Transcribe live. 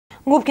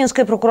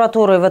Губкинской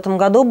прокуратурой в этом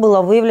году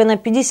было выявлено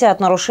 50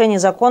 нарушений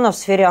закона в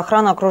сфере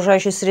охраны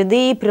окружающей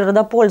среды и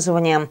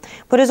природопользования.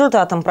 По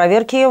результатам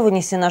проверки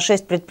вынесено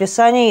 6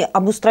 предписаний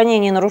об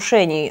устранении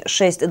нарушений.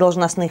 6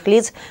 должностных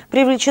лиц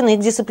привлечены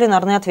к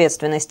дисциплинарной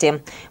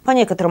ответственности. По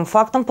некоторым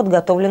фактам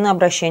подготовлены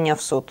обращения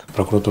в суд.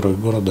 Прокуратурой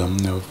города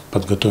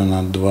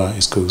подготовлено 2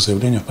 исковых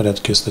заявления в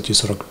порядке статьи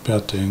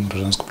 45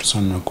 Гражданского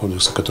процессуального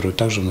кодекса, которые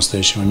также в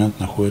настоящий момент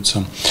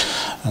находятся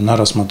на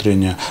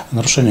рассмотрении.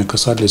 Нарушения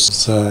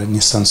касались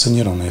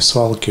несанкционированной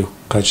свалки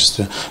в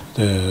качестве,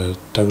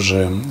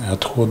 также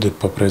отходы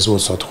по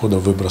производству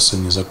отходов, выбросы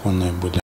незаконные были.